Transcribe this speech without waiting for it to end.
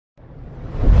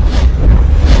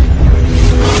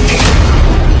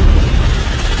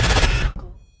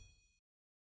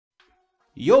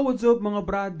Yo, what's up mga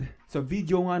brad? Sa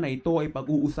video nga na ito ay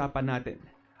pag-uusapan natin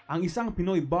ang isang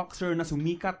Pinoy boxer na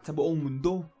sumikat sa buong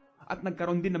mundo at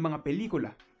nagkaroon din ng mga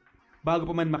pelikula bago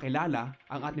pa man makilala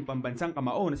ang ating pambansang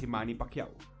kamao na si Manny Pacquiao.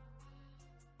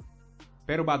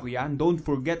 Pero bago yan, don't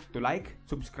forget to like,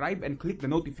 subscribe, and click the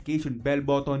notification bell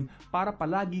button para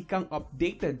palagi kang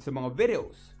updated sa mga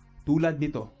videos tulad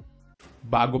nito.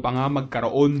 Bago pa nga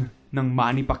magkaroon ng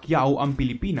Manny Pacquiao ang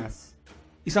Pilipinas,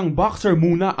 isang boxer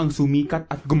muna ang sumikat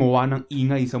at gumawa ng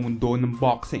ingay sa mundo ng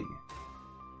boxing.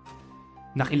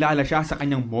 Nakilala siya sa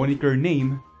kanyang monicker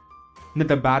name na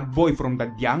The Bad Boy from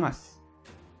Dadiangas,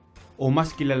 o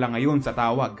mas kilala ngayon sa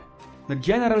tawag na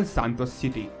General Santos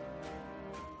City.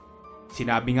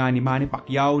 Sinabi nga ni Manny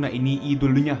Pacquiao na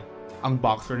iniidolo niya ang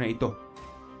boxer na ito.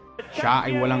 Siya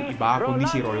ay walang iba kundi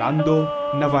si Rolando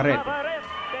Navarrete.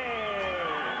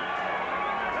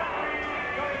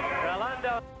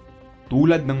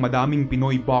 Tulad ng madaming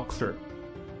Pinoy boxer,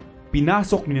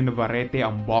 pinasok ni Navarrete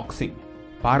ang boxing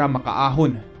para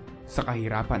makaahon sa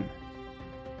kahirapan.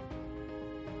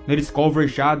 Na-discover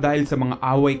siya dahil sa mga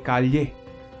away kalye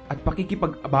at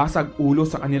pakikipag-abasag ulo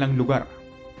sa kanilang lugar.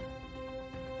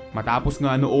 Matapos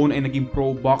nga noon ay naging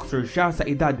pro boxer siya sa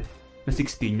edad na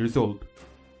 16 years old.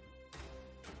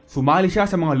 Sumali siya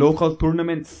sa mga local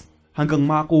tournaments hanggang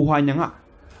makuha niya nga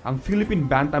ang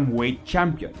Philippine Bantamweight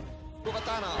Champion.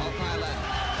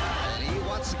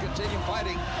 Continue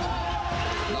fighting.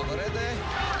 Navarrete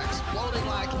exploding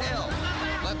like hell.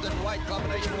 Left and right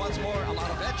combination once more. A lot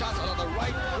of headshots, another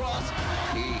right cross.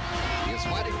 He is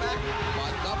fighting back,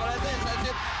 but Navarrete sends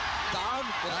him down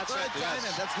for the third time,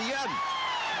 and that's the end.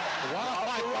 Wow,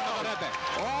 Navarrete.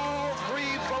 All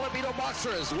three Filipino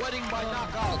boxers winning by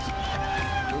knockout.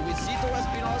 Luisito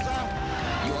Espinosa,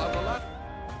 you have a lot.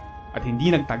 At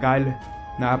hindi nagtagal,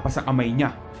 napasa kamay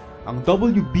niya ang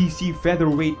WBC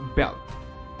featherweight belt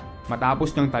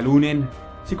matapos niyang talunin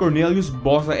si Cornelius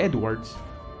Bosa Edwards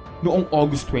noong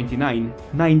August 29,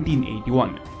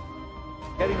 1981.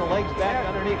 Getting the legs back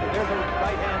underneath, and there's a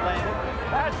right hand landed.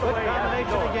 That's the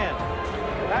combination again.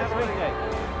 That's Navarrete.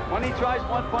 When he tries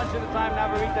one punch at a time,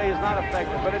 Navarrete is not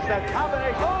effective, but it's that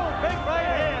combination. Oh, big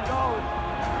right hand. Oh,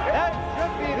 that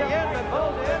should be the end of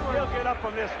Bosa Edwards. He'll get up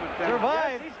from this one.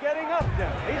 Survive. Yes, he's getting up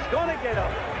then. He's going to get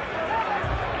up.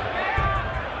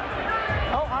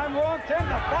 Oh, I'm wrong, Tim.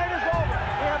 The fight is over.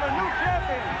 We have a new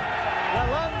champion.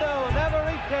 Rolando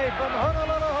Navarrete from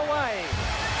Honolulu, Hawaii.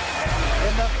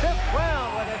 In the 5th round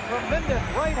with a tremendous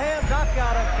right-hand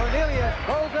knockout of Cornelius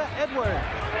Bosa Edwards.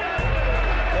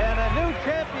 And a new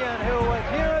champion who was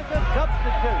here as a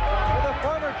substitute for the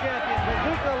former champion,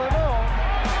 Bazooka Limon.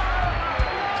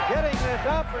 Getting this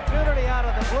opportunity out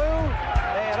of the blue.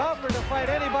 They had offered to fight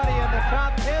anybody in the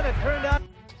top 10. It turned out...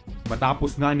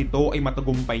 Matapos nga nito ay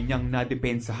matagumpay niyang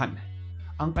nadepensahan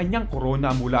ang kanyang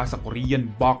korona mula sa Korean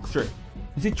boxer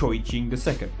na si Choi Ching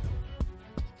II.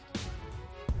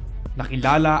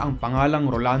 Nakilala ang pangalang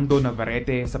Rolando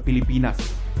Navarrete sa Pilipinas.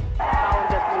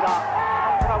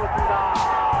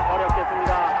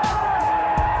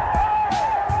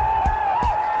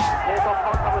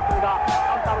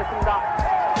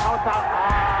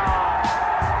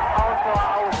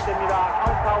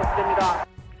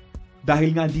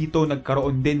 Dahil nga dito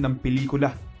nagkaroon din ng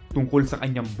pelikula tungkol sa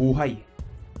kanyang buhay.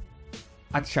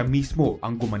 At siya mismo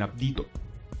ang gumanap dito.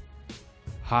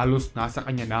 Halos nasa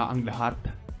kanya na ang lahat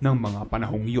ng mga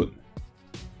panahong yun.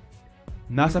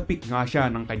 Nasa peak nga siya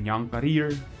ng kanyang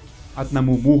career at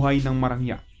namumuhay ng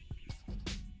marangya.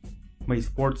 May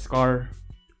sports car,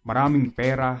 maraming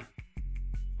pera,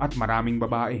 at maraming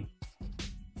babae.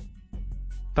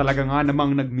 Talaga nga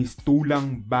namang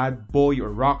nagmistulang bad boy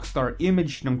or rockstar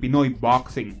image ng Pinoy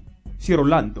boxing, si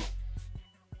Rolando.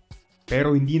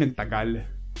 Pero hindi nagtagal,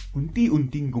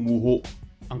 unti-unting gumuho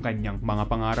ang kanyang mga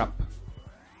pangarap.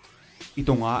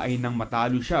 Ito nga ay nang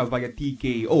matalo siya via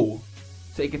TKO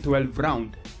sa ika-12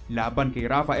 round laban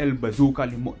kay Rafael Bazooka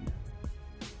Limon.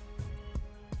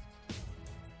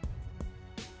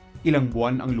 Ilang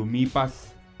buwan ang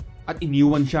lumipas at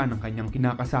iniwan siya ng kanyang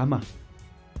kinakasama.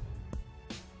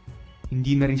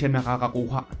 Hindi na rin siya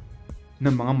nakakakuha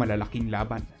ng mga malalaking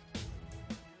laban.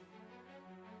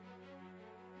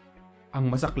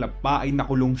 Ang masaklap pa ay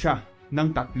nakulong siya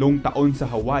ng 3 taon sa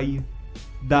Hawaii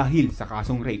dahil sa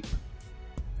kasong rape.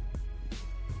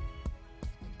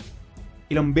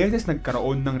 Ilang beses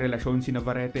nagkaroon ng relasyon si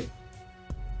Navarrete,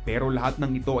 pero lahat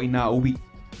ng ito ay nauwi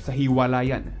sa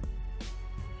hiwalayan.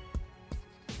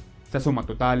 Sa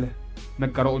sumatotal,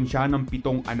 nagkaroon siya ng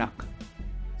 7 anak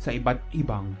sa iba't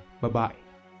ibang babae.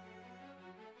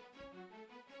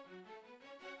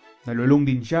 Nalulung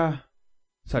din siya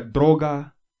sa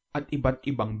droga at iba't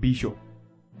ibang bisyo.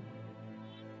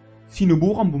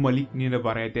 Sinubukang bumalik ni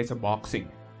Navarrete sa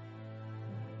boxing.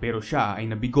 Pero siya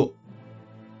ay nabigo.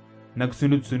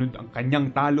 Nagsunod-sunod ang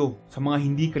kanyang talo sa mga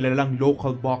hindi kilalang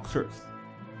local boxers.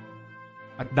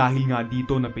 At dahil nga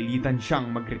dito napilitan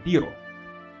siyang magretiro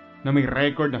na may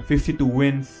record na 52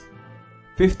 wins,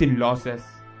 15 losses,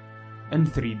 and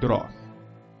 3 draws.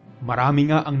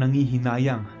 Marami nga ang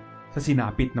nangihinayang sa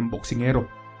sinapit ng boksingero.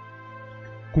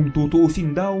 Kung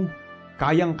tutuusin daw,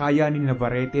 kayang-kaya ni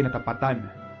Navarrete na tapatan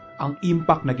ang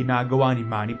impact na ginagawa ni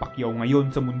Manny Pacquiao ngayon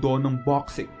sa mundo ng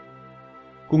boxing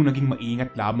kung naging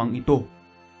maingat lamang ito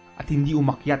at hindi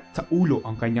umakyat sa ulo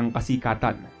ang kanyang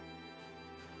kasikatan.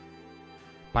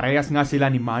 Parehas nga sila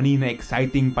ni Manny na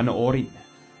exciting panoorin,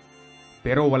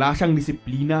 pero wala siyang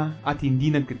disiplina at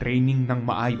hindi nagtitraining ng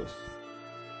maayos.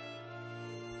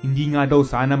 Hindi nga daw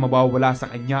sana mawawala sa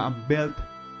kanya ang belt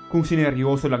kung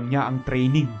sineryoso lang niya ang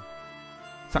training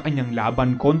sa kanyang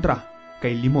laban kontra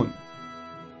kay Limon.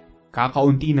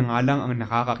 Kakaunti na nga lang ang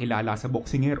nakakakilala sa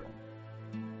boksingero.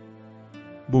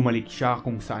 Bumalik siya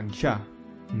kung saan siya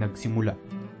nagsimula.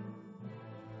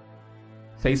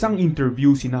 Sa isang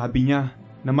interview sinabi niya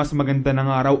na mas maganda na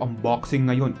nga raw ang boxing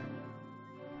ngayon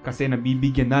kasi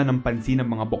nabibigyan na ng pansin ng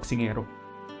mga boksingero.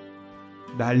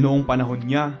 Dahil noong panahon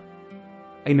niya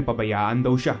ay napabayaan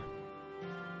daw siya.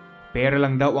 Pera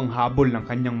lang daw ang habol ng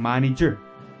kanyang manager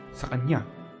sa kanya.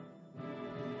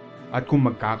 At kung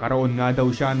magkakaroon nga daw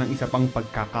siya ng isa pang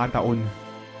pagkakataon,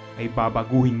 ay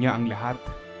babaguhin niya ang lahat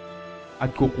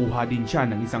at kukuha din siya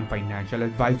ng isang financial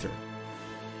advisor.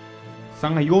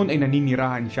 Sa ngayon ay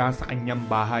naninirahan siya sa kanyang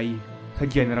bahay sa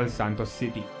General Santos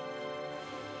City.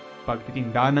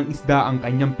 Pagtitinda ng isda ang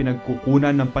kanyang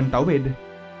pinagkukunan ng pantawid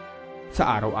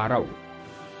sa araw-araw.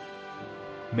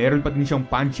 Meron pa din siyang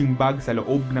punching bag sa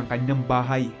loob ng kanyang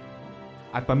bahay.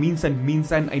 At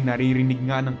paminsan-minsan ay naririnig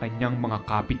nga ng kanyang mga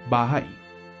kapitbahay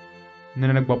na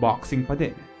nagbaboxing pa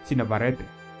din si Navarrete.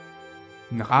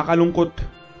 Nakakalungkot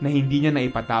na hindi niya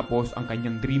naipatapos ang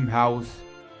kanyang dream house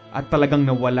at talagang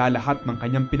nawala lahat ng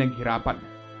kanyang pinaghirapan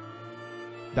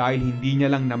dahil hindi niya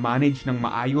lang na-manage ng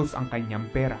maayos ang kanyang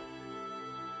pera.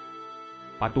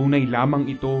 Patunay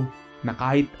lamang ito na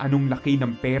kahit anong laki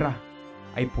ng pera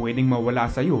ay pwedeng mawala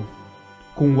sa iyo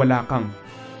kung wala kang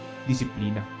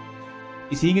disiplina.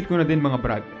 Isingit ko na din mga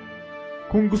brad,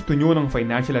 kung gusto nyo ng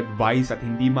financial advice at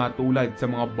hindi matulad sa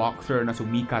mga boxer na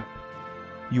sumikat,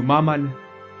 yumaman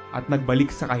at nagbalik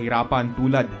sa kahirapan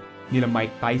tulad nila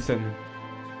Mike Tyson,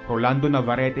 Rolando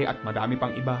Navarrete at madami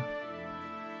pang iba,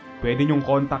 pwede nyong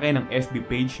kontakin ang FB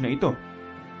page na ito,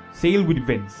 Sale with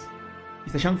Vince.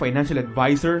 Isa siyang financial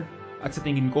advisor at sa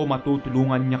tingin ko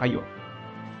matutulungan niya kayo.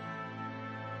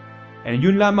 And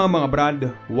yun lamang mga brad,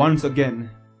 once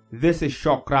again, this is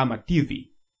Shokrama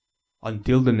TV.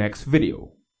 Until the next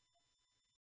video.